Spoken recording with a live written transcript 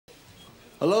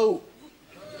Hello?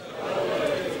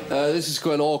 This is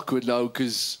quite awkward now,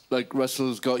 because, like,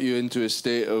 Russell's got you into a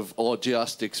state of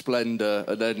orgiastic splendour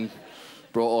and then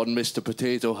brought on Mr.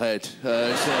 Potato Head.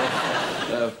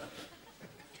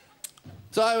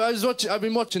 So I've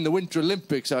been watching the Winter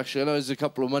Olympics, actually, and that was a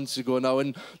couple of months ago now,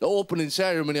 and the opening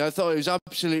ceremony, I thought it was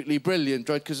absolutely brilliant,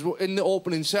 right? Because in the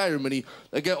opening ceremony,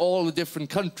 they get all the different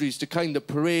countries to kind of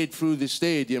parade through the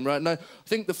stadium, right? And I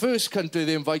think the first country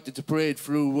they invited to parade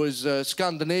through was a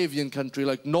Scandinavian country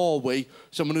like Norway,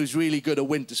 someone who's really good at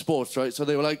winter sports, right? So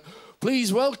they were like,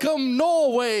 please welcome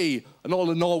Norway! And all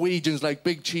the Norwegians, like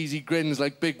big cheesy grins,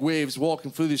 like big waves walking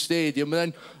through the stadium.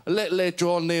 And then a little later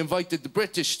on, they invited the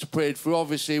British to parade through.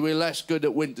 Obviously, we're less good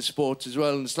at winter sports as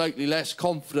well and slightly less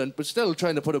confident, but still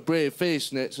trying to put a brave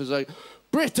face in it. So it's like,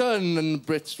 Britain! And the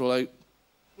Brits were like...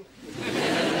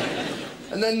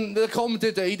 And then the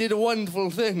commentator, he did a wonderful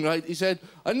thing, right? He said,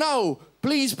 and now,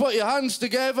 please put your hands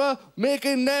together,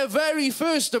 making their very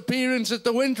first appearance at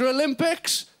the Winter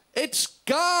Olympics. It's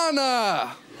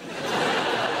Ghana!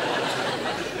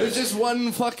 There's just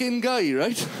one fucking guy,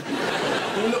 right?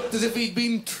 Who looked as if he'd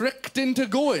been tricked into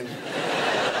going.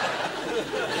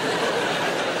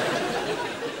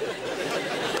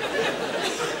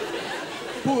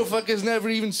 Poor fucker's never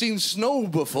even seen snow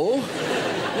before.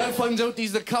 Now finds out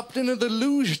he's the captain of the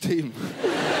luge team.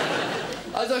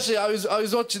 I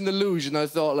was watching the luge and I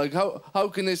thought, like, how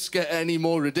can this get any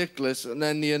more ridiculous? And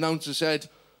then the announcer said,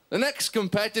 the next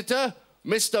competitor,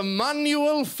 Mr.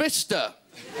 Manuel Pfister.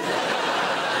 I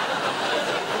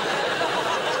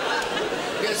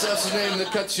guess that's the name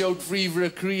that cuts you out free for a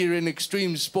career in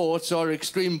extreme sports or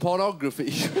extreme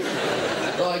pornography.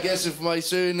 Well, I guess if my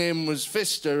surname was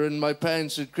Pfister and my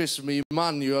parents had christened me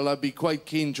Manuel, I'd be quite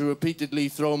keen to repeatedly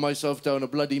throw myself down a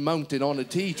bloody mountain on a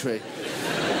tea tray.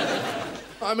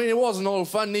 I mean, it wasn't all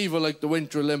fun either, like the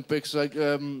Winter Olympics. Like,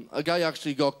 a guy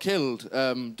actually got killed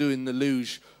doing the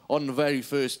luge on the very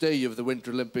first day of the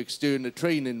Winter Olympics during the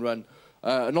training run.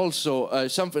 And also,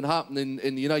 something happened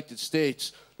in the United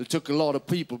States that took a lot of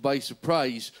people by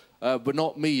surprise, but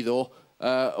not me, though.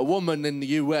 A woman in the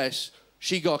US,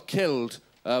 she got killed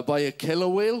by a killer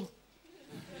whale.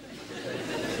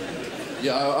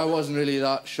 Yeah, I wasn't really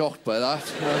that shocked by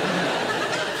that.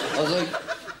 I was like,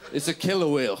 it's a killer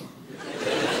whale.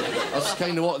 That's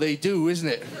kind of what they do, isn't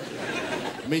it?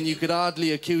 I mean, you could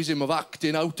hardly accuse him of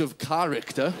acting out of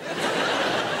character.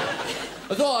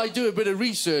 I thought I'd do a bit of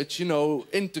research, you know,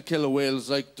 into killer whales,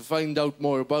 like, to find out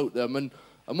more about them. And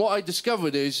what I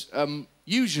discovered is,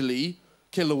 usually,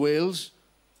 killer whales,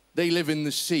 they live in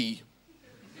the sea.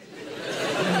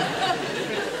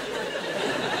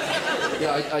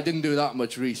 Yeah, I didn't do that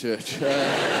much research.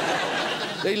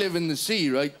 They live in the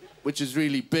sea, right, which is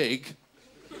really big.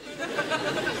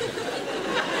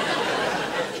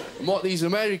 And what these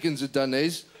Americans have done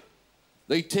is,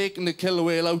 they've taken the killer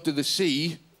whale out of the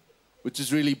sea, which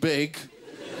is really big,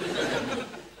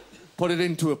 put it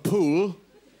into a pool,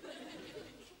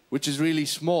 which is really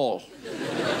small.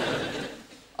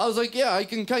 I was like, yeah, I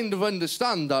can kind of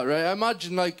understand that, right? I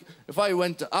imagine, like, if I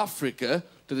went to Africa,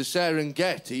 to the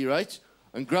Serengeti, right,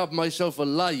 and grabbed myself a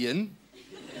lion,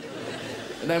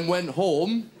 and then went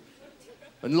home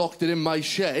and locked it in my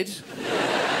shed.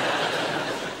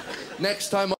 Next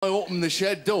time I open the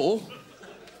shed door,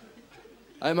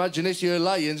 I imagine this here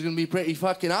lion's going to be pretty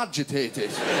fucking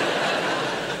agitated.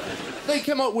 They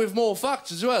came up with more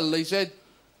facts as well. They said,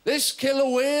 this killer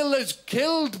whale has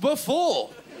killed before.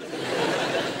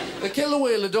 The killer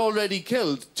whale had already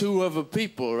killed 2 other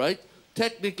people, right?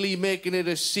 Technically making it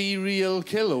a serial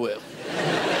killer whale.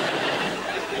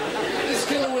 This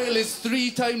killer whale is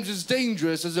 3 times as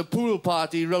dangerous as a pool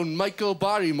party around Michael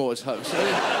Barrymore's house.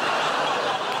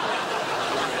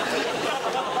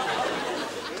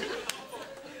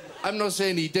 I'm not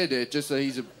saying he did it, just that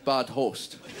he's a bad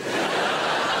host.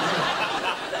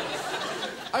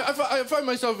 I find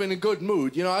myself in a good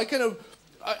mood, you know. I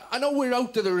know we're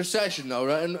out of the recession now,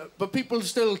 right? But people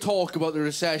still talk about the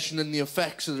recession and the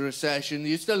effects of the recession.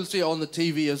 You still see it on the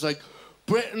TV as like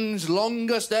Britain's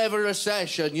longest ever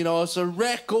recession. You know, it's a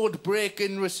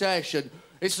record-breaking recession.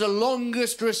 It's the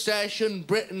longest recession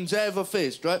Britain's ever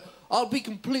faced, right? I'll be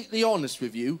completely honest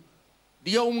with you.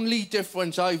 The only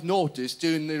difference I've noticed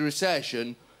during the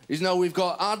recession is now we've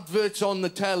got adverts on the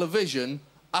television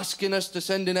asking us to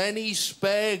send in any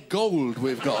spare gold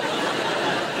we've got.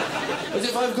 As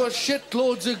if I've got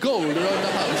shitloads of gold around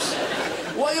the house.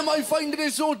 Why am I finding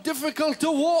it so difficult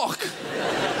to walk?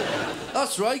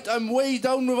 That's right, I'm way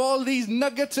down with all these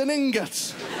nuggets and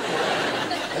ingots.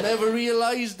 I never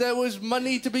realised there was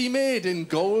money to be made in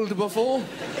gold before.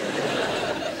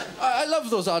 I love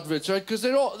those adverts, right? Because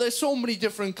there's so many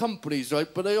different companies, right?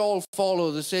 But they all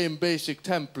follow the same basic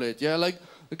template, yeah? Like,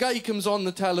 the guy comes on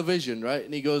the television, right?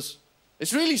 And he goes,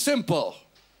 it's really simple.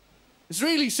 It's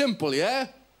really simple, yeah?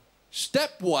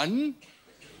 Step 1.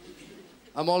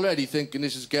 I'm already thinking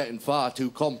this is getting far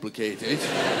too complicated.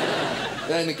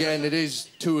 Then again, it is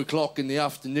 2 o'clock in the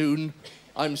afternoon.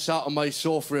 I'm sat on my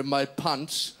sofa in my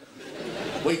pants,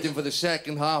 waiting for the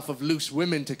second half of Loose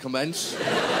Women to commence.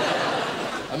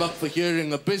 I'm up for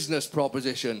hearing a business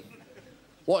proposition.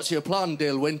 What's your plan,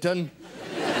 Dale Winton?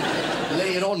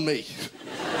 Lay it on me.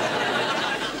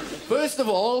 First of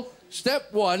all,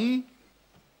 step 1,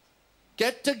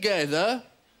 get together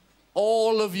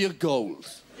all of your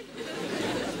goals.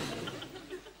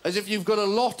 As if you've got a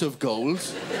lot of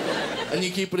goals and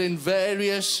you keep it in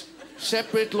various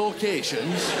separate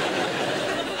locations.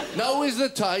 Now is the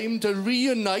time to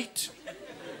reunite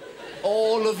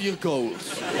all of your goals.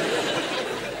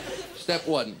 Step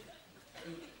 1.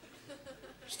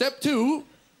 Step 2,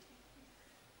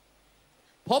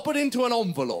 pop it into an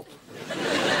envelope.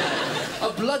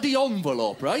 A bloody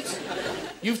envelope, right?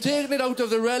 You've taken it out of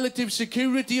the relative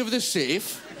security of the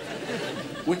safe,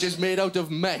 which is made out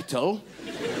of metal,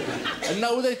 and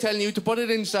now they're telling you to put it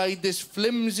inside this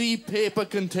flimsy paper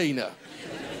container.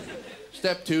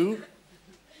 Step 2.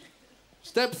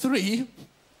 Step 3,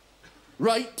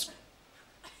 write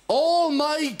all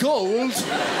my goals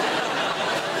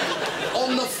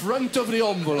on the front of the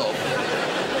envelope.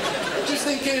 Just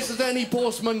in case there's any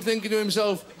postman thinking to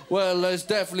himself, well, there's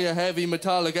definitely a heavy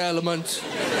metallic element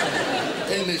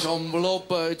in this envelope,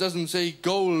 but it doesn't say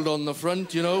gold on the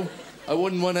front, you know. I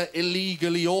wouldn't want to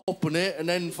illegally open it and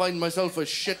then find myself a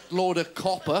shitload of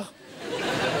copper.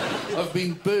 I've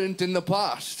been burnt in the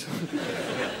past.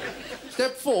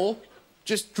 Step 4,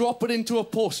 just drop it into a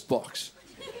post box.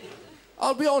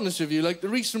 I'll be honest with you, like, the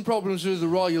recent problems with the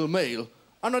Royal Mail,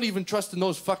 I'm not even trusting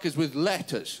those fuckers with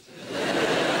letters.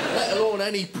 Let alone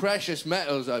any precious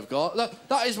metals I've got.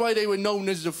 That is why they were known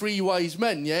as the Three Wise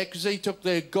Men, yeah? Because they took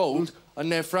their gold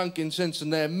and their frankincense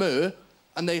and their myrrh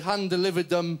and they hand-delivered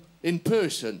them in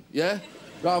person, yeah?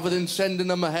 Rather than sending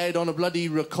them ahead on a bloody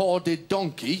recorded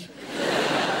donkey,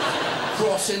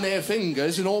 crossing their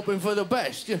fingers and hoping for the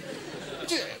best. Yeah.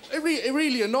 It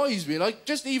really annoys me, like,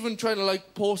 just even trying to,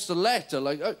 like, post a letter.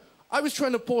 Like, I was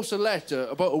trying to post a letter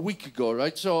about a week ago,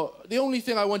 right? So the only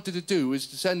thing I wanted to do is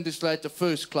to send this letter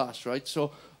first class, right?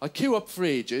 So I queue up for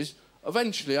ages.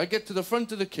 Eventually, I get to the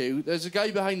front of the queue. There's a guy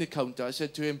behind the counter. I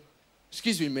said to him,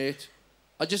 excuse me, mate,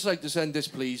 I'd just like to send this,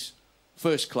 please,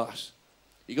 first class.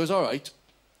 He goes, all right.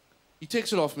 He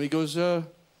takes it off me. He goes,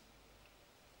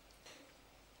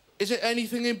 is it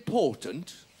anything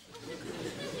important?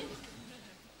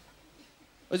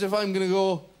 As if I'm going to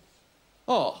go,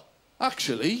 oh,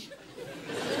 actually,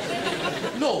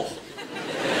 no.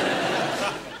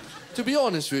 To be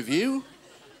honest with you,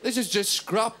 this is just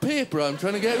scrap paper I'm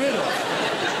trying to get rid of.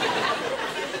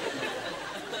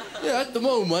 Yeah, at the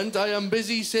moment, I am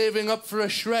busy saving up for a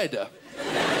shredder.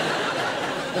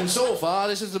 And so far,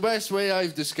 this is the best way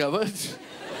I've discovered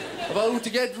of how to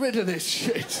get rid of this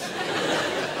shit.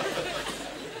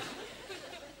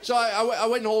 So I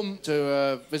went home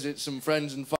to visit some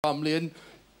friends and family, and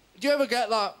do you ever get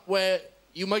that where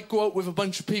you might go out with a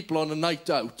bunch of people on a night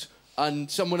out and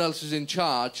someone else is in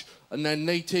charge and then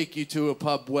they take you to a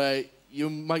pub where you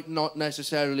might not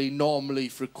necessarily normally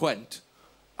frequent?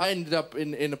 I ended up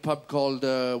in a pub called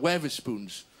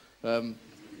Weatherspoons. Do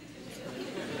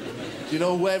you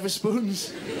know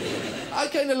Weatherspoons? I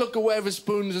kind of look at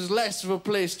Weatherspoons as less of a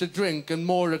place to drink and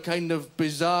more a kind of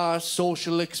bizarre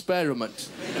social experiment.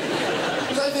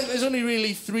 Because I think there's only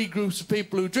really 3 groups of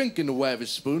people who drink in the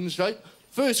Weatherspoons, right?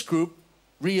 First group,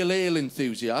 real ale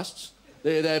enthusiasts.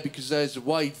 They're there because there's a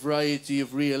wide variety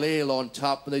of real ale on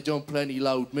tap and they don't play any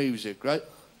loud music, right?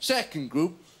 Second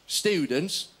group,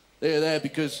 students. They're there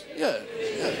because, yeah.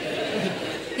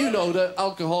 You know that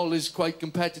alcohol is quite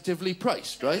competitively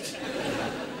priced, right?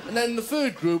 And then the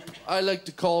third group I like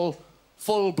to call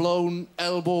full-blown,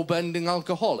 elbow-bending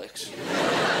alcoholics.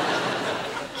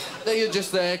 They are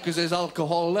just there because there's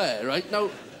alcohol there, right? Now,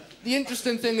 the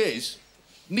interesting thing is,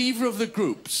 neither of the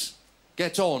groups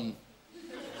gets on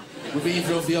with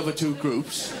either of the other 2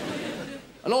 groups.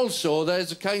 And also,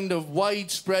 there's a kind of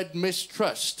widespread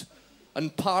mistrust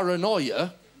and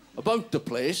paranoia about the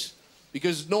place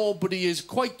because nobody is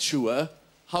quite sure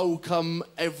how come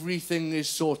everything is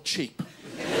so cheap.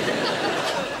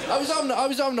 I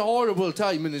was having a horrible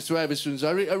time in this Weatherspoons.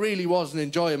 I really wasn't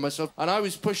enjoying myself. And I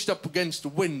was pushed up against the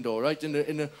window, right,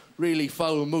 in a really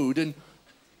foul mood. And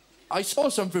I saw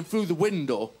something through the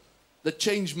window. that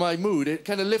changed my mood. It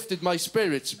kind of lifted my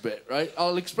spirits a bit, right?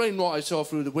 I'll explain what I saw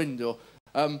through the window.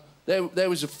 There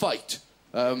was a fight.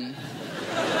 There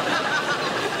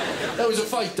was a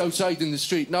fight outside in the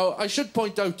street. Now, I should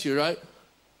point out to you, right?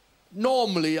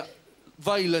 Normally,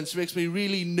 violence makes me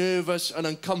really nervous and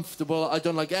uncomfortable. I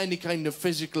don't like any kind of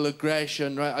physical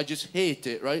aggression, right? I just hate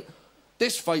it, right?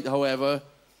 This fight, however,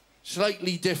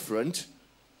 slightly different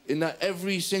in that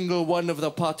every single one of the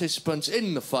participants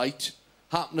in the fight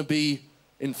happened to be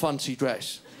in fancy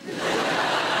dress.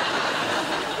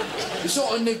 It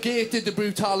sort of negated the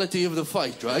brutality of the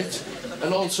fight, right?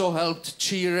 And also helped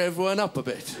cheer everyone up a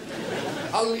bit.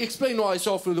 I'll explain what I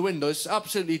saw through the window. It's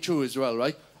absolutely true as well,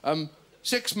 right?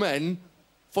 6 men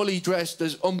fully dressed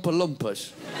as Oompa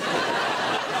Loompas.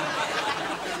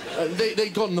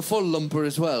 They'd gotten the full lumper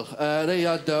as well. They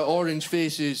had orange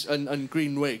faces and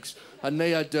green wigs, and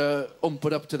they had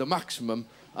umpered up to the maximum,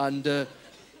 and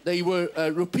they were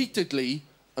repeatedly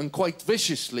and quite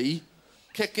viciously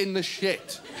kicking the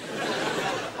shit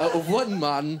out of one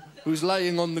man who's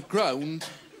lying on the ground,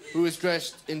 who was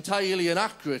dressed entirely and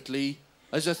accurately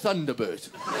as a Thunderbird.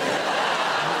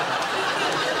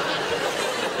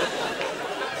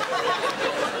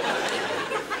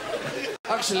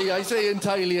 Actually, I say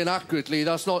entirely and accurately,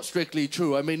 that's not strictly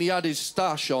true. I mean, he had his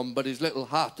stash on, but his little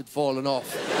hat had fallen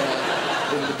off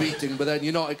in the beating, but then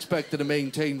you're not expected to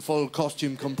maintain full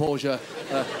costume composure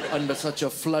under such a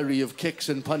flurry of kicks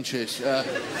and punches.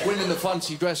 Winning the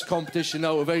fancy dress competition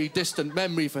now, a very distant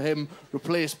memory for him,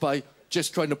 replaced by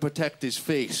just trying to protect his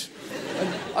face. And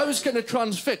I was kind of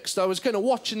transfixed. I was kind of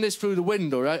watching this through the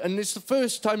window, right? And it's the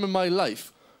first time in my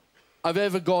life I've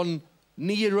ever gone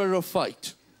nearer a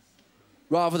fight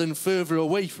rather than further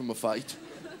away from a fight.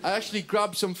 I actually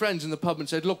grabbed some friends in the pub and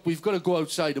said, look, we've got to go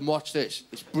outside and watch this.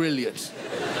 It's brilliant.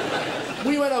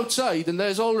 We went outside and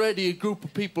there's already a group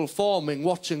of people forming,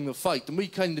 watching the fight, and we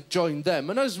kind of joined them.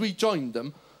 And as we joined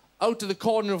them, out of the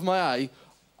corner of my eye,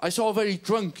 I saw a very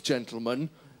drunk gentleman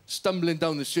stumbling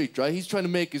down the street, right? He's trying to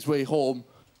make his way home.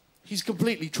 He's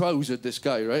completely trousered, this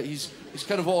guy, right? He's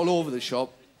kind of all over the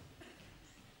shop.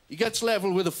 He gets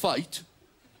level with a fight.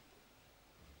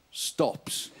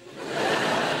 Stops.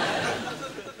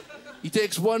 He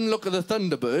takes one look at the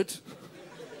Thunderbird,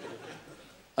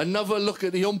 another look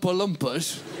at the Oompa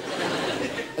Loompas,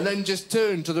 and then just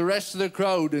turned to the rest of the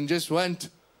crowd and just went,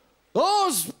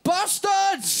 "Those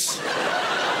bastards!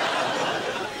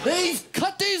 They've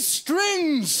cut his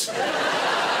strings!"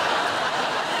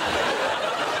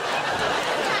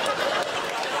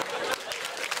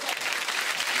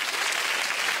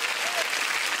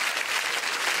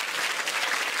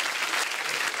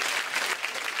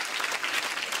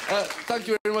 Thank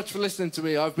you very much for listening to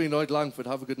me. I've been Lloyd Langford.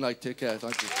 Have a good night. Take care.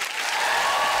 Thank you.